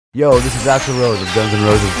Yo, this is Axl Rose of Guns N'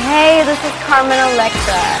 Roses. Hey, this is Carmen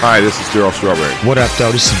Electra. Hi, this is Daryl Strawberry. What up,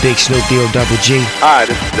 though? This is Big Snoop Double G. Hi,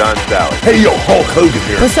 this is John Sally. Hey, yo, Hulk Hogan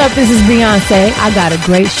here. What's up? This is Beyonce. I got a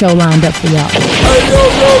great show lined up for y'all. Hey,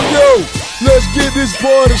 yo. Let's get this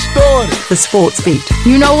party started. The Sports Beat.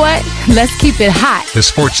 You know what? Let's keep it hot. The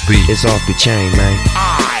Sports Beat. It's off the chain, man.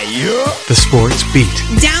 Yeah. The Sports Beat.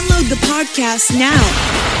 Download the podcast now.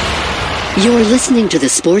 You're listening to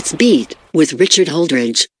The Sports Beat with Richard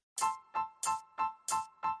Holdridge.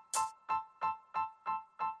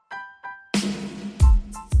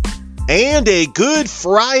 And a good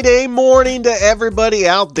Friday morning to everybody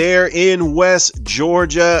out there in West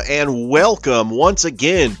Georgia, and welcome once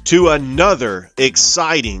again to another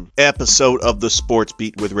exciting episode of the Sports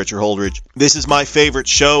Beat with Richard Holdridge. This is my favorite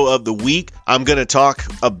show of the week. I'm going to talk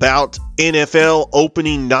about NFL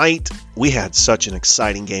opening night. We had such an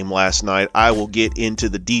exciting game last night. I will get into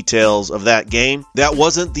the details of that game. That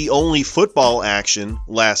wasn't the only football action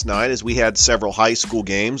last night, as we had several high school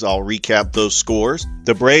games. I'll recap those scores.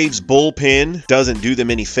 The Braves bullpen doesn't do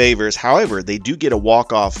them any favors. However, they do get a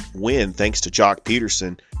walk-off win thanks to Jock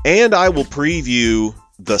Peterson. And I will preview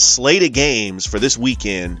the slate of games for this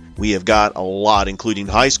weekend. We have got a lot, including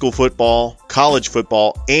high school football, college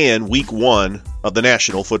football, and week one of the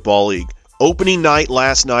National Football League. Opening night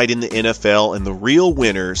last night in the NFL, and the real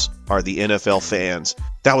winners are the NFL fans.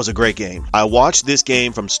 That was a great game. I watched this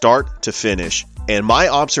game from start to finish, and my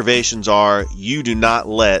observations are you do not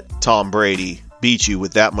let Tom Brady beat you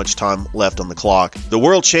with that much time left on the clock. The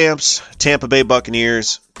world champs, Tampa Bay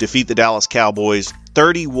Buccaneers, defeat the Dallas Cowboys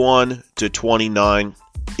 31-29.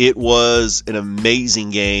 It was an amazing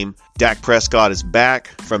game. Dak Prescott is back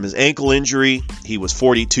from his ankle injury. He was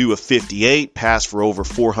 42 of 58, passed for over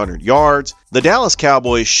 400 yards. The Dallas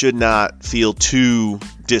Cowboys should not feel too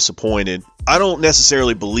disappointed. I don't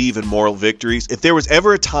necessarily believe in moral victories. If there was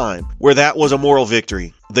ever a time where that was a moral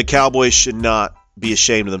victory, the Cowboys should not be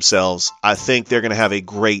ashamed of themselves. I think they're going to have a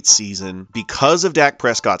great season because of Dak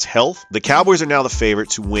Prescott's health. The Cowboys are now the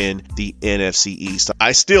favorite to win the NFC East.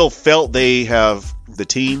 I still felt they have the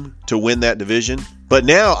team to win that division, but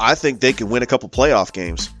now I think they can win a couple playoff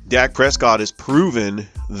games. Dak Prescott has proven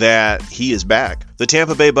that he is back. The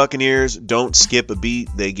Tampa Bay Buccaneers don't skip a beat.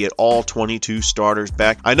 They get all 22 starters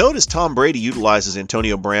back. I noticed Tom Brady utilizes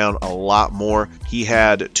Antonio Brown a lot more. He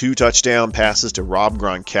had 2 touchdown passes to Rob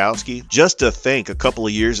Gronkowski. Just to think, a couple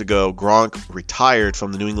of years ago, Gronk retired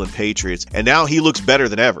from the New England Patriots, and now he looks better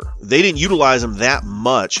than ever. They didn't utilize him that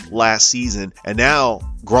much last season, and now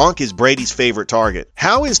Gronk is Brady's favorite target.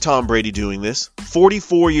 How is Tom Brady doing this?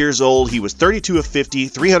 44 years old. He was 32 of 50,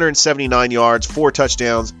 379 yards, 4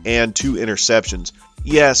 touchdowns, and 2 interceptions.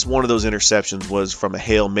 Yes, one of those interceptions was from a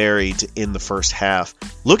Hail Mary to end the first half.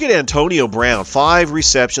 Look at Antonio Brown. 5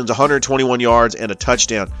 receptions, 121 yards, and a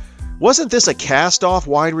touchdown. Wasn't this a cast-off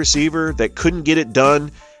wide receiver that couldn't get it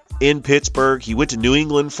done in Pittsburgh? He went to New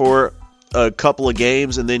England for a couple of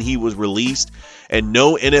games, and then he was released, and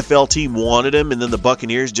no NFL team wanted him, and then the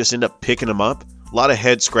Buccaneers just end up picking him up. A lot of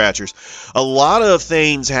head scratchers. A lot of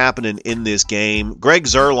things happening in this game. Greg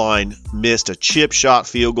Zuerlein missed a chip shot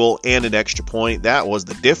field goal and an extra point. That was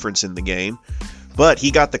the difference in the game. But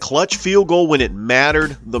he got the clutch field goal when it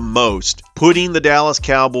mattered the most, putting the Dallas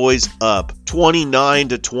Cowboys up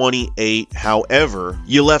 29-28. However,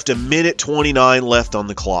 you left 1:29 left on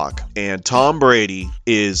the clock, and Tom Brady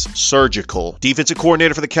is surgical. Defensive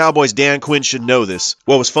coordinator for the Cowboys, Dan Quinn, should know this.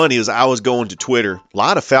 What was funny is I was going to Twitter. A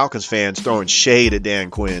lot of Falcons fans throwing shade at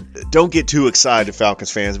Dan Quinn. Don't get too excited,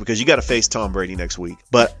 Falcons fans, because you got to face Tom Brady next week.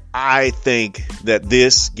 But I think that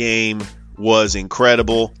this game was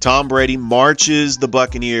incredible. Tom Brady marches the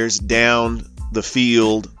Buccaneers down the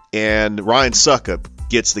field, and Ryan Succop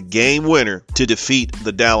gets the game winner to defeat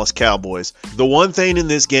the Dallas Cowboys. The one thing in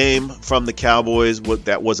this game from the Cowboys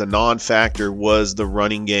that was a non-factor was the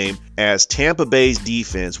running game, as Tampa Bay's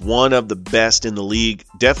defense, one of the best in the league,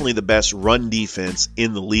 definitely the best run defense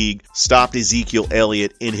in the league, stopped Ezekiel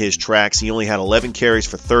Elliott in his tracks. He only had 11 carries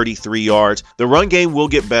for 33 yards. The run game will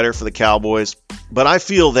get better for the Cowboys, but I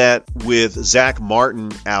feel that with Zach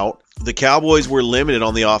Martin out, the Cowboys were limited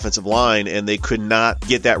on the offensive line, and they could not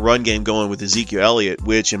get that run game going with Ezekiel Elliott,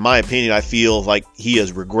 which, in my opinion, I feel like he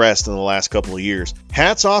has regressed in the last couple of years.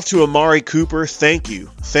 Hats off to Amari Cooper. Thank you.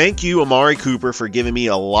 Thank you, Amari Cooper, for giving me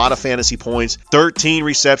a lot of fantasy points. 13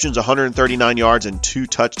 receptions, 139 yards, and 2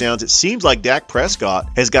 touchdowns. It seems like Dak Prescott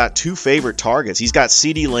has got 2 favorite targets. He's got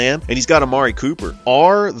CeeDee Lamb, and he's got Amari Cooper.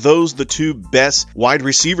 Are those the 2 best wide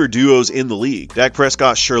receiver duos in the league? Dak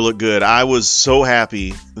Prescott sure looked good. I was so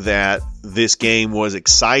happy that that this game was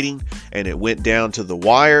exciting and it went down to the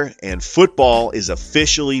wire, and football is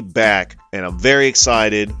officially back, and I'm very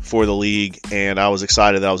excited for the league, and I was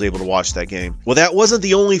excited that I was able to watch that game. Well, that wasn't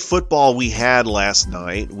the only football we had last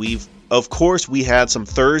night. Of course, we had some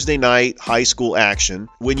Thursday night high school action.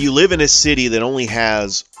 When you live in a city that only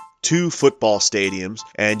has 2 football stadiums,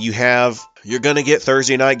 and you're going to get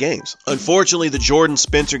Thursday night games. Unfortunately, the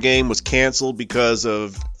Jordan-Spencer game was canceled because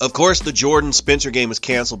of the Jordan-Spencer game was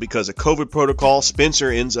canceled because of COVID protocol.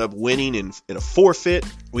 Spencer ends up winning in a forfeit.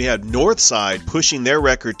 We had Northside pushing their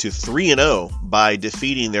record to 3-0 by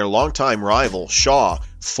defeating their longtime rival, Shaw,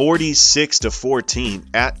 46-14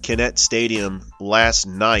 at Kinnett Stadium last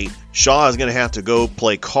night. Shaw is going to have to go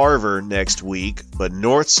play Carver next week, but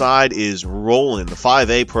Northside is rolling. The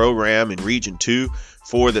 5A program in Region 2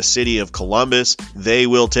 for the city of Columbus. They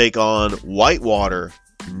will take on Whitewater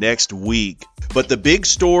next week. But the big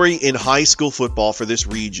story in high school football for this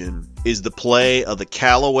region is the play of the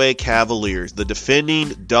Callaway Cavaliers, the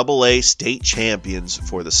defending AA state champions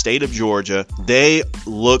for the state of Georgia. They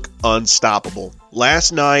look unstoppable.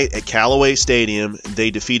 Last night at Callaway Stadium, they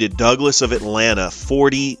defeated Douglas of Atlanta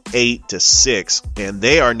 48-6, and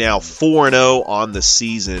they are now 4-0 on the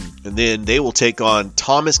season. And then they will take on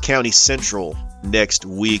Thomas County Central next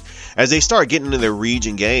week. As they start getting into their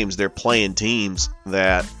region games, they're playing teams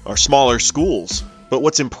that are smaller schools. But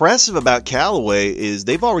what's impressive about Callaway is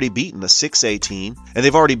they've already beaten a 6A team, and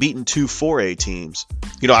they've already beaten 2 4A teams.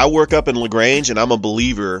 You know, I work up in LaGrange, and I'm a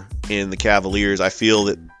believer in the Cavaliers. I feel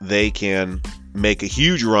that they can make a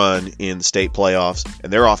huge run in the state playoffs,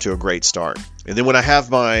 and they're off to a great start. And then when I have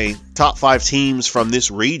my top 5 teams from this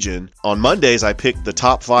region, on Mondays I pick the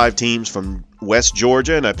top 5 teams from West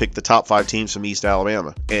Georgia, and I pick the top 5 teams from East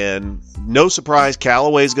Alabama. And no surprise,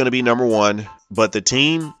 Callaway is going to be number 1, but the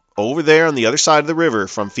team over there on the other side of the river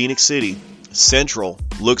from Phoenix City, Central,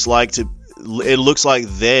 looks like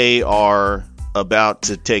they are about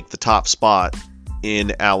to take the top spot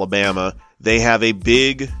in Alabama. They have a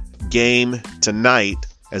big game tonight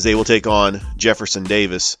as they will take on Jefferson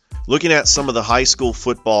Davis. Looking at some of the high school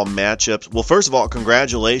football matchups, well, first of all,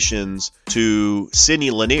 congratulations to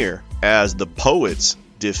Sidney Lanier as the Poets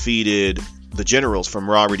defeated the Generals from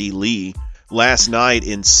Robert E. Lee last night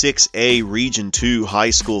in 6A Region 2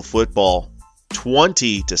 high school football.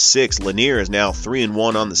 20-6. Lanier is now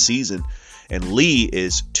 3-1 on the season, and Lee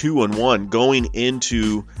is 2-1 going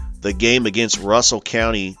into the game against Russell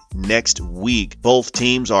County next week. Both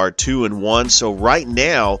teams are 2-1. So right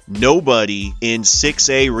now, nobody in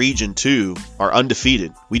 6A Region 2 are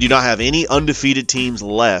undefeated. We do not have any undefeated teams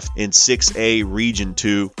left in 6A Region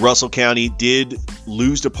 2. Russell County did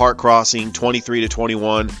lose to Park Crossing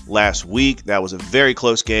 23-21 last week. That was a very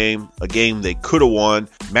close game, a game they could have won.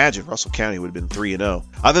 Imagine Russell County would have been 3-0.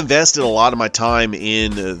 I've invested a lot of my time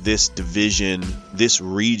in this division, this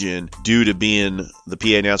region, due to being the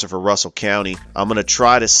PA announcer for Russell County. I'm going to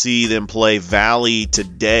try to see them play Valley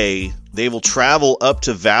today. They will travel up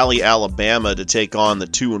to Valley, Alabama to take on the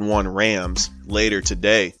 2-1 Rams later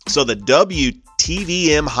today. So the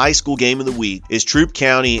WTVM high school game of the week is Troup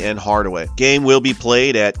County and Hardaway. Game will be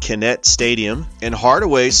played at Kinnett Stadium, and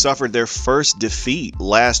Hardaway suffered their first defeat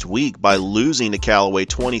last week by losing to Callaway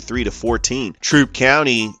 23-14. Troup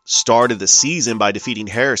County started the season by defeating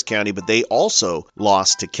Harris County, but they also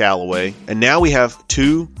lost to Callaway. And now we have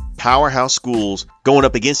 2 powerhouse schools going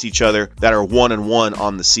up against each other that are 1-1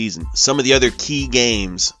 on the season. Some of the other key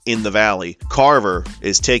games in the Valley. Carver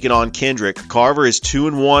is taking on Kendrick. Carver is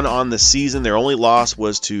 2-1 on the season. Their only loss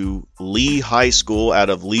was to Lee High School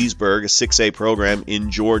out of Leesburg, a 6A program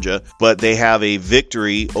in Georgia, but they have a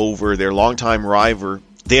victory over their longtime rival.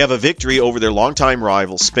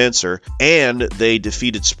 Spencer, and they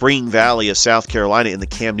defeated Spring Valley of South Carolina in the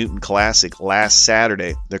Cam Newton Classic last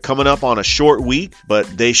Saturday. They're coming up on a short week, but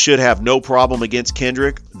they should have no problem against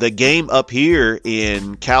Kendrick. The game up here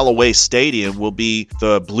in Callaway Stadium will be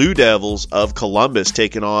the Blue Devils of Columbus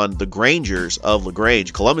taking on the Grangers of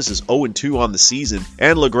LaGrange. Columbus is 0-2 on the season,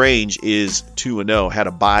 and LaGrange is 2-0. Had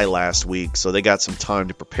a bye last week, so they got some time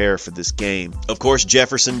to prepare for this game. Of course,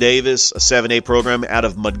 Jefferson Davis, a 7A program out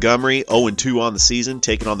of Montgomery, 0-2 on the season,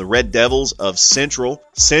 taking on the Red Devils of Central.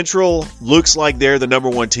 Central looks like they're the number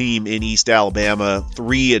 1 team in East Alabama,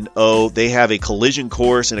 3-0. They have a collision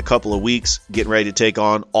course in a couple of weeks, getting ready to take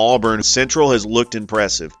on Auburn. Central has looked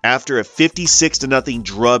impressive. After a 56-0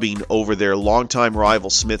 drubbing over their longtime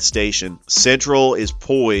rival Smith Station, Central is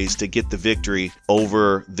poised to get the victory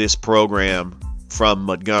over this program from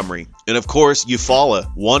Montgomery. And of course,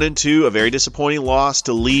 Eufaula, 1-2, a very disappointing loss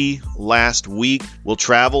to Lee last week, will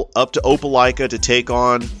travel up to Opelika to take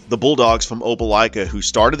on the Bulldogs from Opelika, who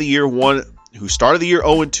started the year 1-0 who started the year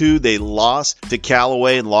 0-2. They lost to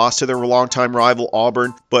Callaway and lost to their longtime rival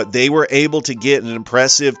Auburn, but they were able to get an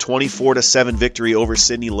impressive 24-7 victory over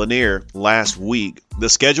Sidney Lanier last week. The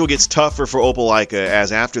schedule gets tougher for Opelika,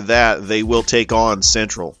 as after that they will take on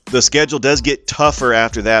Central. The schedule does get tougher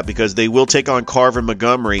after that because they will take on Carver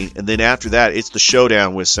Montgomery, and then after that it's the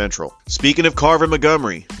showdown with Central. Speaking of Carver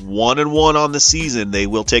Montgomery, 1-1 on the season. They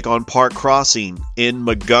will take on Park Crossing in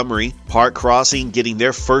Montgomery. Park Crossing getting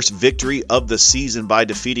their first victory of the season by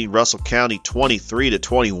defeating Russell County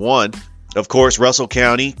 23-21. Of course, Russell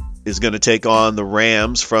County is going to take on the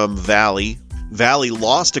Rams from Valley. Valley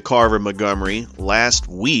lost to Carver Montgomery last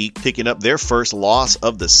week, picking up their first loss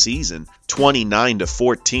of the season,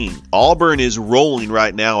 29-14. Auburn is rolling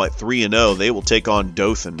right now at 3-0. They will take on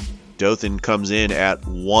Dothan. Dothan comes in at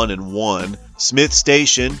 1-1. Smith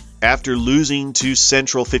Station, after losing to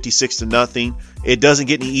Central 56-0, it doesn't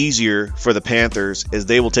get any easier for the Panthers as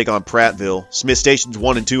they will take on Prattville. Smith Station's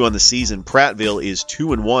 1-2 on the season. Prattville is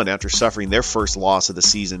 2-1 after suffering their first loss of the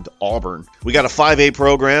season to Auburn. We got a 5A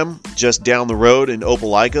program just down the road in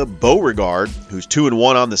Opelika. Beauregard, who's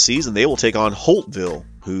 2-1 on the season, they will take on Holtville,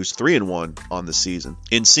 who's 3-1 on the season.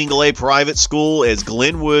 In single A private school, as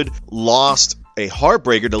Glenwood lost a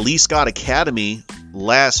heartbreaker to Lee Scott Academy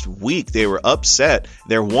last week, they were upset.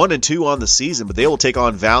 They're 1-2 on the season, but they will take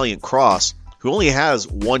on Valiant Cross, who only has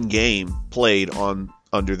one game played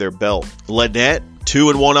under their belt. Lynette,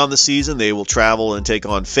 2-1 on the season. They will travel and take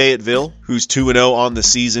on Fayetteville, who's 2-0 on the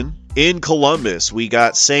season. In Columbus, we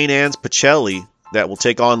got St. Anne's Pacelli that will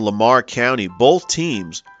take on Lamar County. Both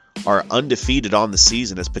teams are undefeated on the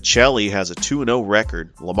season as Pacelli has a 2-0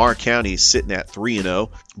 record. Lamar County is sitting at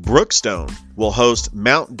 3-0. Brookstone will host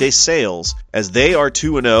Mount Des Sales as they are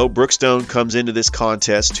 2-0. Brookstone comes into this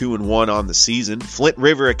contest 2-1 on the season. Flint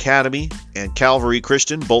River Academy and Calvary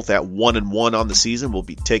Christian, both at 1-1 on the season, will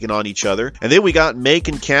be taking on each other. And then we got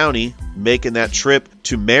Macon County making that trip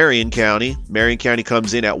to Marion County. Marion County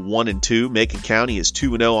comes in at 1-2. Macon County is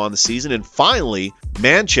 2-0 on the season. And finally,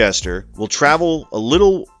 Manchester will travel a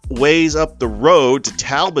little ways up the road to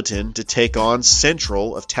Talbotton to take on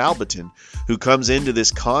Central of Talbotton, who comes into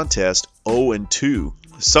this contest 0-2.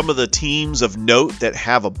 Some of the teams of note that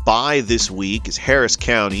have a bye this week is Harris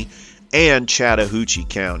County and Chattahoochee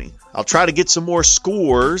County. I'll try to get some more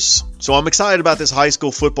scores. So I'm excited about this high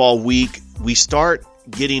school football week. We start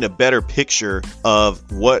getting a better picture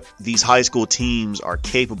of what these high school teams are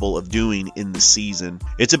capable of doing in the season.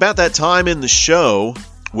 It's about that time in the show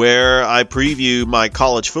where I preview my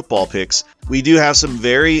college football picks. We do have some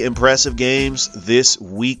very impressive games this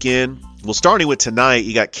weekend. Well, starting with tonight,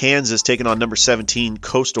 you got Kansas taking on number 17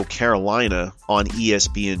 Coastal Carolina on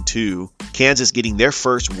ESPN2. Kansas getting their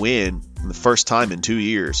first win for the first time in 2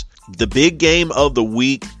 years. The big game of the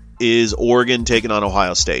week is Oregon taking on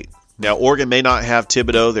Ohio State. Now, Oregon may not have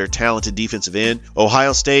Thibodeau, their talented defensive end.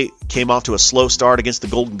 Ohio State came off to a slow start against the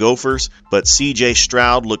Golden Gophers, but C.J.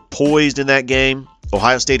 Stroud looked poised in that game.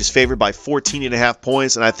 Ohio State is favored by 14.5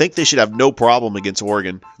 points, and I think they should have no problem against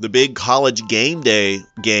Oregon. The big college game day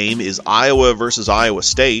game is Iowa versus Iowa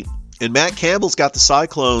State, and Matt Campbell's got the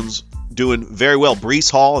Cyclones doing very well. Breece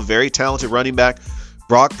Hall, a very talented running back.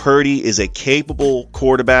 Brock Purdy is a capable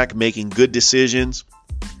quarterback making good decisions.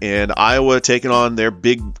 And Iowa taking on their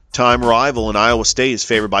big-time rival, and Iowa State is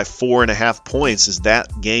favored by 4.5 points as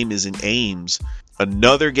that game is in Ames.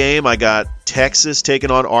 Another game, I got Texas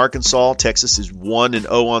taking on Arkansas. Texas is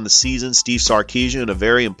 1-0 on the season. Steve Sarkisian, a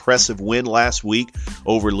very impressive win last week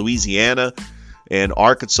over Louisiana. And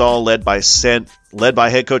Arkansas, led by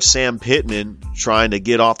head coach Sam Pittman, trying to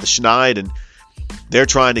get off the schneid, and they're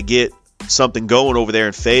trying to get something going over there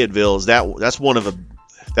in Fayetteville.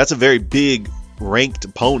 That's a very big ranked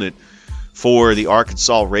opponent for the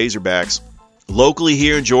Arkansas Razorbacks. Locally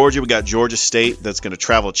here in Georgia, we got Georgia State that's going to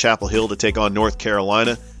travel to Chapel Hill to take on North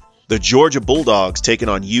Carolina. The Georgia Bulldogs taking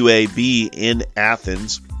on UAB in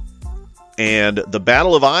Athens. And the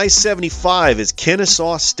Battle of I-75 is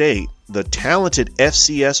Kennesaw State, the talented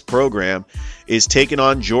FCS program, is taking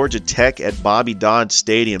on Georgia Tech at Bobby Dodd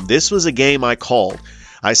Stadium. This was a game I called.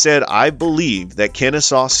 I said I believe that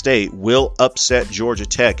Kennesaw State will upset Georgia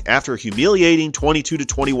Tech after a humiliating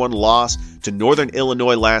 22-21 loss to Northern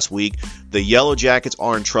Illinois last week. The Yellow Jackets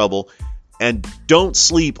are in trouble, and don't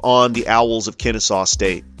sleep on the Owls of Kennesaw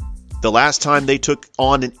State. The last time they took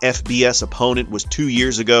on an FBS opponent was 2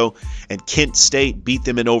 years ago, and Kent State beat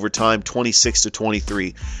them in overtime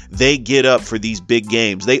 26-23. They get up for these big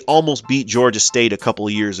games. They almost beat Georgia State a couple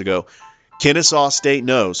of years ago. Kennesaw State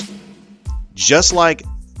knows. Just like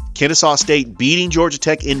Kennesaw State beating Georgia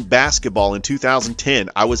Tech in basketball in 2010,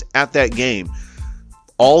 I was at that game.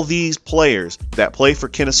 All these players that play for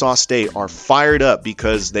Kennesaw State are fired up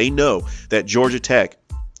because they know that Georgia Tech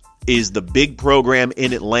is the big program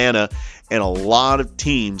in Atlanta, and a lot of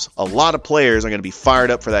teams, a lot of players are going to be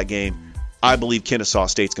fired up for that game. I believe Kennesaw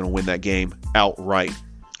State's going to win that game outright.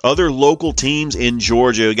 Other local teams in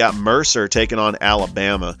Georgia, we got Mercer taking on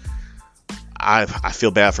Alabama. I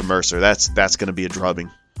feel bad for Mercer. That's going to be a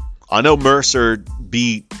drubbing. I know Mercer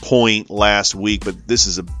beat Point last week, but this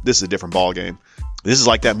is a different ball game. This is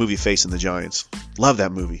like that movie Facing the Giants. Love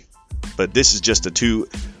that movie. But this is just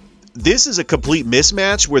this is a complete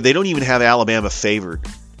mismatch where they don't even have Alabama favored.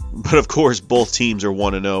 But of course, both teams are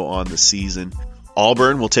 1-0 on the season.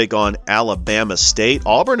 Auburn will take on Alabama State.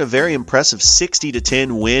 Auburn, a very impressive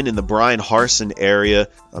 60-10 win in the Brian Harsin area.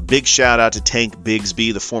 A big shout out to Tank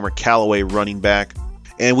Bigsby, the former Callaway running back.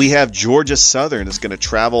 And we have Georgia Southern that's going to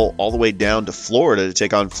travel all the way down to Florida to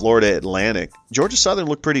take on Florida Atlantic. Georgia Southern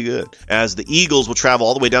looked pretty good, as the Eagles will travel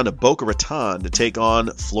all the way down to Boca Raton to take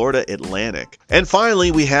on Florida Atlantic. And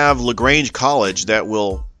finally, we have LaGrange College that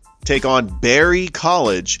will take on Berry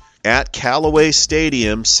College at Callaway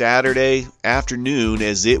Stadium Saturday afternoon,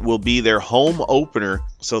 as it will be their home opener.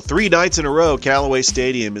 So 3 nights in a row, Callaway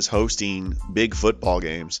Stadium is hosting big football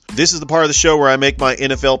games. This is the part of the show where I make my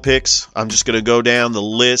NFL picks. I'm just going to go down the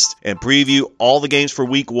list and preview all the games for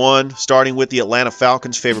week 1, starting with the Atlanta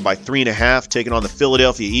Falcons, favored by 3.5, taking on the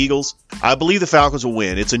Philadelphia Eagles. I believe the Falcons will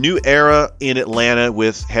win. It's a new era in Atlanta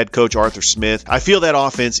with head coach Arthur Smith. I feel that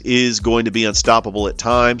offense is going to be unstoppable at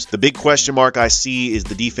times. The big question mark I see is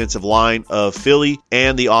the defensive line of Philly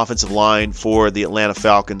and the offensive line for the Atlanta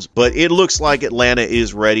Falcons. But it looks like Atlanta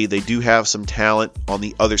is ready. They do have some talent on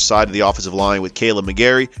the other side of the offensive line with Caleb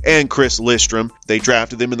McGarry and Chris Listrom. They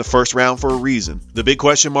drafted them in the first round for a reason. The big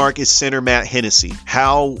question mark is center Matt Hennessy.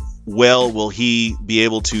 How well will he be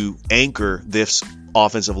able to anchor this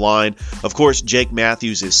offensive line? Of course, Jake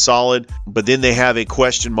Matthews is solid, but then they have a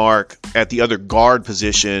question mark at the other guard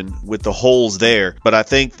position with the holes there. But I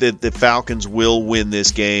think that the Falcons will win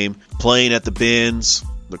this game. Playing at the Benz,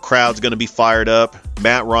 the crowd's going to be fired up.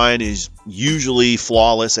 Matt Ryan is usually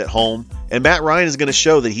flawless at home, and Matt Ryan is going to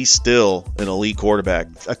show that he's still an elite quarterback.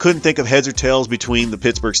 I couldn't think of heads or tails between the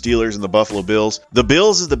Pittsburgh Steelers and the Buffalo Bills. The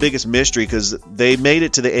Bills is the biggest mystery because they made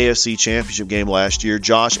it to the AFC Championship game last year.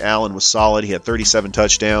 Josh Allen was solid. He had 37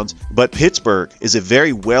 touchdowns. But Pittsburgh is a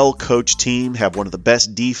very well-coached team, have one of the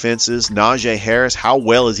best defenses. Najee Harris, how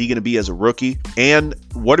well is he going to be as a rookie? And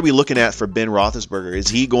what are we looking at for Ben Roethlisberger? Is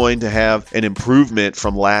he going to have an improvement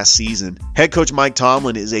from last season? Head coach Mike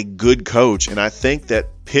Tomlin is a good coach, and I think that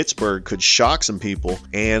Pittsburgh could shock some people,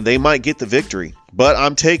 and they might get the victory. But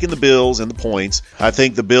I'm taking the Bills and the points. I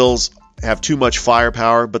think the Bills have too much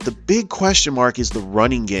firepower, but the big question mark is the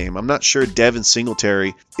running game. I'm not sure Devin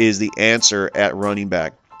Singletary is the answer at running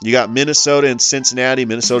back. You got Minnesota and Cincinnati.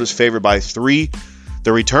 Minnesota's favored by 3.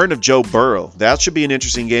 The return of Joe Burrow. That should be an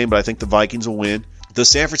interesting game, but I think the Vikings will win. The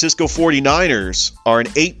San Francisco 49ers are an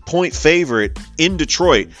 8-point favorite in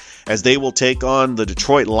Detroit, as they will take on the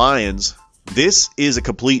Detroit Lions. This is a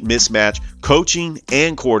complete mismatch, coaching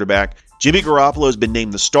and quarterback. Jimmy Garoppolo has been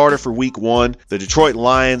named the starter for week 1. The Detroit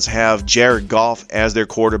Lions have Jared Goff as their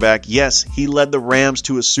quarterback. Yes, he led the Rams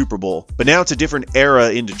to a Super Bowl, but now it's a different era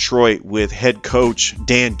in Detroit with head coach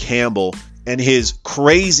Dan Campbell and his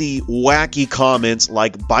crazy, wacky comments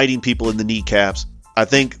like biting people in the kneecaps. I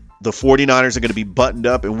think the 49ers are going to be buttoned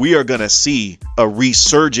up, and we are going to see a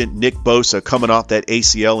resurgent Nick Bosa coming off that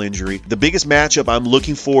ACL injury. The biggest matchup I'm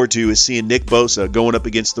looking forward to is seeing Nick Bosa going up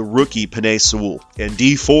against the rookie Penei Sewell. And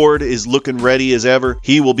D Ford is looking ready as ever.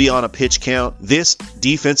 He will be on a pitch count. This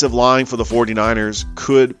defensive line for the 49ers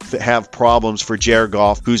could have problems for Jared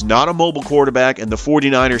Goff, who's not a mobile quarterback, and the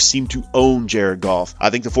 49ers seem to own Jared Goff.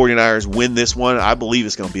 I think the 49ers win this one. I believe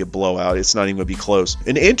it's going to be a blowout. It's not even going to be close.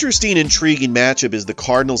 An interesting, intriguing matchup is the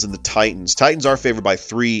Cardinals and the Titans. Titans are favored by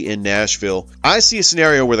 3 in Nashville. I see a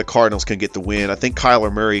scenario where the Cardinals can get the win. I think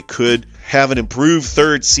Kyler Murray could have an improved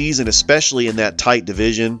third season, especially in that tight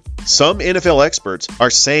division. Some NFL experts are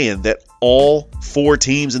saying that all 4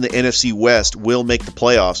 teams in the NFC West will make the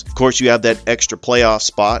playoffs. Of course, you have that extra playoff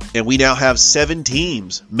spot, and we now have 7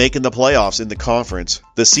 teams making the playoffs in the conference.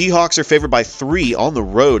 The Seahawks are favored by 3 on the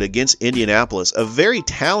road against Indianapolis, a very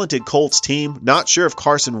talented Colts team. Not sure if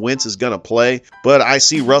Carson Wentz is going to play, but I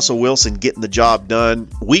see Russell Wilson getting the job done.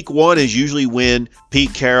 Week 1 is usually when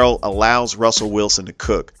Pete Carroll allows Russell Wilson to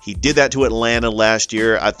cook. He did that to Atlanta last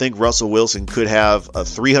year. I think Russell Wilson could have a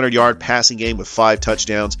 300 500-yard passing game with 5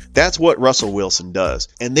 touchdowns. That's what Russell Wilson does.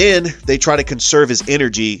 And then they try to conserve his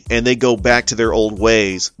energy, and they go back to their old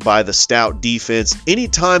ways by the stout defense.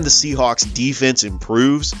 Anytime the Seahawks defense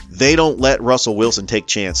improves, they don't let Russell Wilson take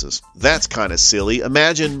chances. That's kind of silly.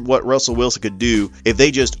 Imagine what Russell Wilson could do if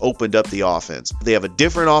they just opened up the offense. They have a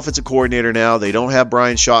different offensive coordinator now. They don't have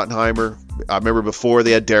Brian Schottenheimer. I remember before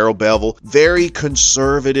they had Darrell Bevell. Very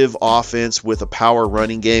conservative offense with a power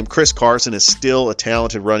running game. Chris Carson is still a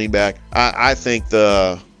talented running back. I think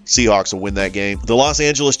the Seahawks will win that game. The Los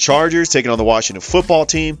Angeles Chargers taking on the Washington football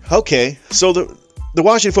team. Okay, so the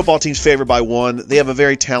Washington football team's favored by 1. They have a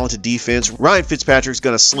very talented defense. Ryan Fitzpatrick's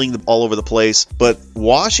going to sling them all over the place. But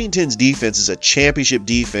Washington's defense is a championship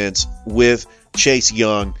defense with Chase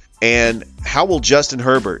Young. And how will Justin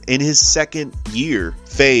Herbert, in his second year,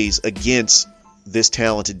 phase against this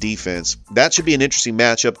talented defense? That should be an interesting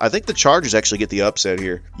matchup. I think the Chargers actually get the upset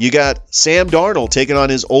here. You got Sam Darnold taking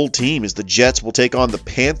on his old team as the Jets will take on the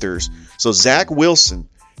Panthers. So Zach Wilson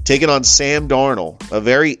taking on Sam Darnold. A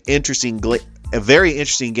very interesting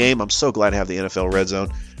game. I'm so glad to have the NFL Red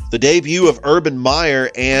Zone. The debut of Urban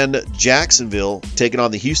Meyer and Jacksonville taking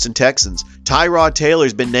on the Houston Texans. Tyrod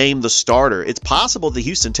Taylor's been named the starter. It's possible the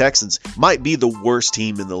Houston Texans might be the worst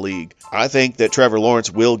team in the league. I think that Trevor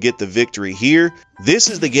Lawrence will get the victory here. This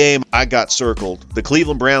is the game I got circled. The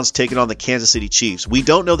Cleveland Browns taking on the Kansas City Chiefs. We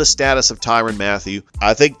don't know the status of Tyrann Mathieu.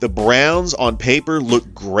 I think the Browns on paper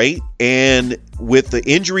look great, and with the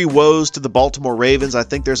injury woes to the Baltimore Ravens, I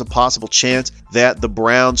think there's a possible chance that the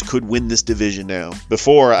Browns could win this division now.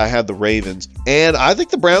 Before, I had the Ravens, and I think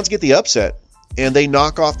the Browns get the upset, and they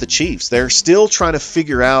knock off the Chiefs. They're still trying to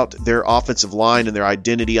figure out their offensive line and their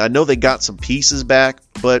identity. I know they got some pieces back,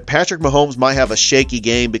 but Patrick Mahomes might have a shaky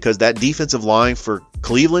game because that defensive line for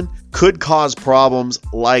Cleveland could cause problems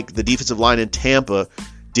like the defensive line in Tampa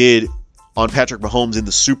did on Patrick Mahomes in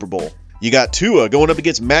the Super Bowl. You got Tua going up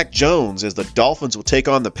against Mac Jones as the Dolphins will take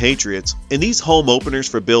on the Patriots. In these home openers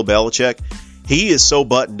for Bill Belichick, he is so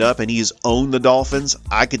buttoned up and he has owned the Dolphins.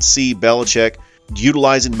 I could see Belichick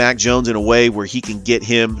utilizing Mac Jones in a way where he can get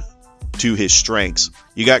him to his strengths.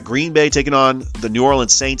 You got Green Bay taking on the New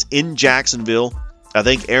Orleans Saints in Jacksonville. I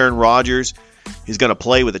think Aaron Rodgers is going to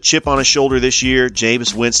play with a chip on his shoulder this year.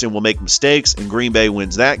 Jameis Winston will make mistakes, and Green Bay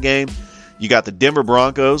wins that game. You got the Denver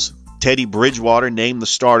Broncos. Teddy Bridgewater named the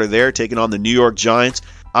starter there, taking on the New York Giants.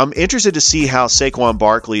 I'm interested to see how Saquon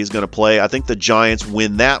Barkley is going to play. I think the Giants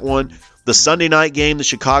win that one. The Sunday night game, the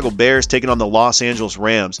Chicago Bears taking on the Los Angeles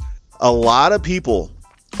Rams. A lot of people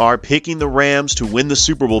are picking the Rams to win the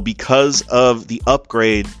Super Bowl because of the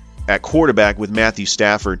upgrade at quarterback with Matthew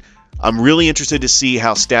Stafford. I'm really interested to see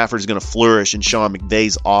how Stafford is going to flourish in Sean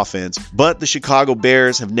McVay's offense. But the Chicago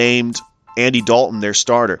Bears have named Andy Dalton their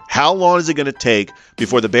starter. How long is it going to take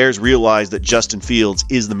before the Bears realize that Justin Fields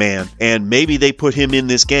is the man? And maybe they put him in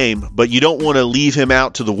this game, but you don't want to leave him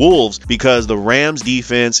out to the Wolves because the Rams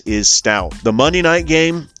defense is stout. The Monday night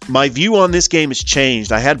game, my view on this game has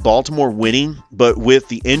changed. I had Baltimore winning, but with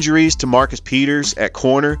the injuries to Marcus Peters at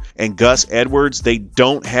corner and Gus Edwards, they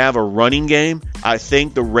don't have a running game. I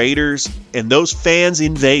think the Raiders and those fans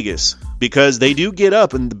in Vegas, because they do get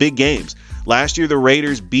up in the big games. Last year, the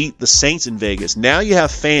Raiders beat the Saints in Vegas. Now you have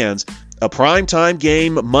fans, a primetime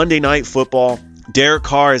game, Monday Night Football. Derek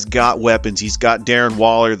Carr has got weapons. He's got Darren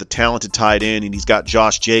Waller, the talented tight end, and he's got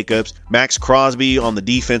Josh Jacobs. Max Crosby on the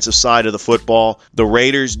defensive side of the football. The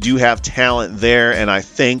Raiders do have talent there, and I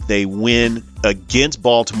think they win against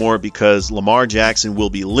Baltimore because Lamar Jackson will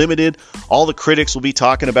be limited. All the critics will be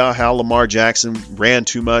talking about how Lamar Jackson ran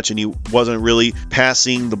too much and he wasn't really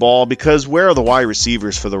passing the ball because where are the wide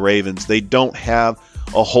receivers for the Ravens? They don't have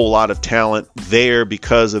a whole lot of talent there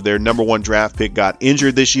because of their number 1 draft pick got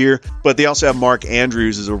injured this year, but they also have Mark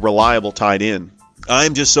Andrews as a reliable tight end.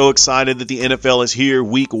 I'm just so excited that the NFL is here,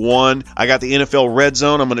 week 1. I got the NFL Red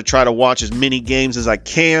Zone. I'm going to try to watch as many games as I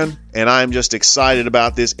can, and I'm just excited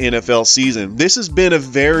about this NFL season. This has been a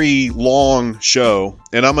very long show,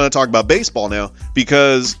 and I'm going to talk about baseball now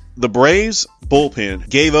because the Braves bullpen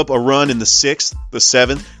gave up a run in the 6th, the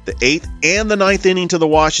 7th, the 8th, and the 9th inning to the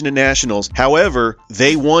Washington Nationals. However,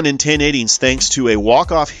 they won in 10 innings thanks to a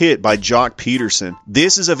walk-off hit by Jock Peterson.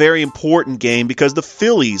 This is a very important game because the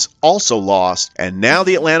Phillies also lost, and now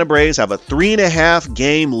the Atlanta Braves have a 3.5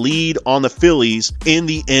 game lead on the Phillies in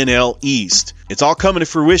the NL East. It's all coming to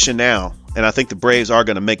fruition now, and I think the Braves are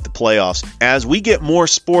going to make the playoffs. As we get more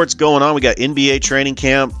sports going on, we got NBA training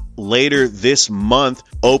camp, later this month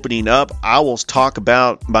opening up. I will talk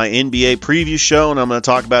about my NBA preview show, and I'm going to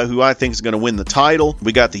talk about who I think is going to win the title.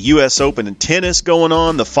 We got the U.S. Open in tennis going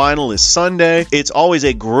on. The final is Sunday. It's always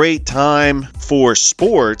a great time for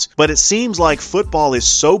sports, but it seems like football is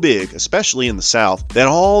so big, especially in the South, that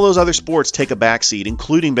all those other sports take a backseat,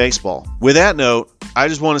 including baseball. With that note, I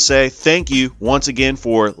just want to say thank you once again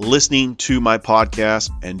for listening to my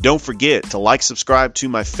podcast, and don't forget to like, subscribe to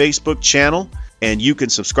my Facebook channel. And you can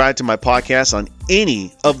subscribe to my podcast on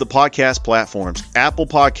any of the podcast platforms: Apple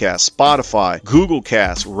Podcasts, Spotify, Google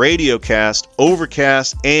Cast, Radio Cast,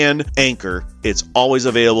 Overcast, and Anchor. It's always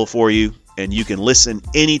available for you, and you can listen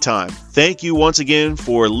anytime. Thank you once again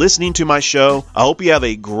for listening to my show. I hope you have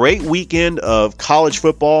a great weekend of college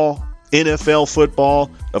football, NFL football.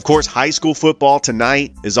 Of course, high school football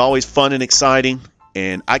tonight is always fun and exciting.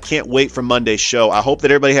 And I can't wait for Monday's show. I hope that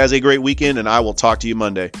everybody has a great weekend, and I will talk to you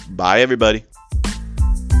Monday. Bye, everybody.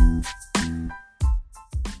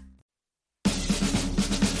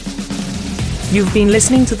 You've been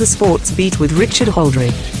listening to The Sports Beat with Richard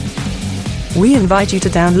Holdridge. We invite you to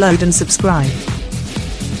download and subscribe.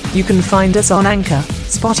 You can find us on Anchor,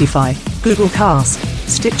 Spotify, Google Cast,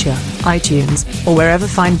 Stitcher, iTunes, or wherever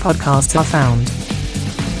fine podcasts are found.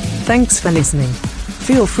 Thanks for listening.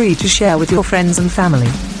 Feel free to share with your friends and family.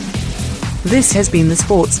 This has been The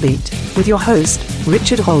Sports Beat, with your host,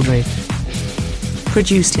 Richard Holdridge.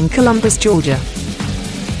 Produced in Columbus, Georgia.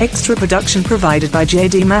 Extra production provided by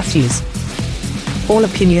J.D. Matthews. All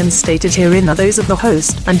opinions stated herein are those of the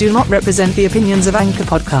host and do not represent the opinions of Anchor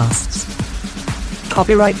Podcasts.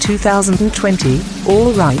 Copyright 2020,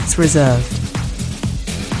 all rights reserved.